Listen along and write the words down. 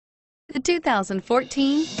The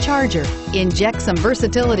 2014 Charger. Inject some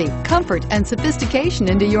versatility, comfort, and sophistication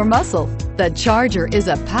into your muscle. The Charger is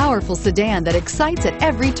a powerful sedan that excites at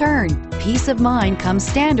every turn. Peace of mind comes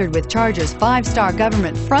standard with Charger's 5-star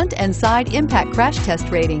government front and side impact crash test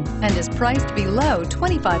rating and is priced below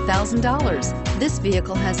 $25,000. This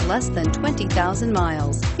vehicle has less than 20,000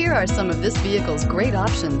 miles. Here are some of this vehicle's great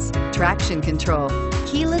options: traction control,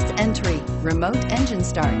 keyless entry, remote engine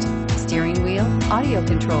start, steering wheel audio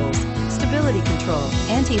controls, stability control,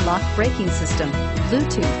 anti-lock braking system,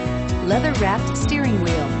 Bluetooth, leather-wrapped steering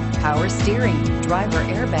wheel, power steering, driver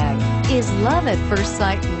airbag. Is love at first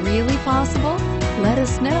sight really possible? Let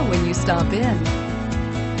us know when you stop in.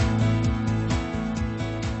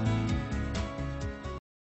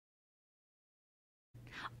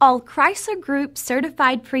 All Chrysler Group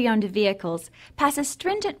certified pre-owned vehicles pass a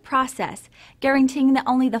stringent process guaranteeing that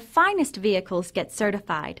only the finest vehicles get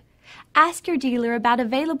certified. Ask your dealer about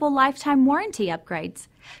available lifetime warranty upgrades.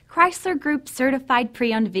 Chrysler Group certified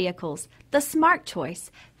pre-owned vehicles, the smart choice,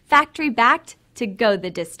 factory backed to go the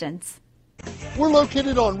distance. We're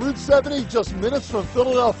located on Route 70, just minutes from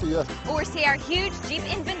Philadelphia. Or see our huge Jeep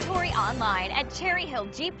inventory online at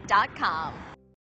cherryhilljeep.com.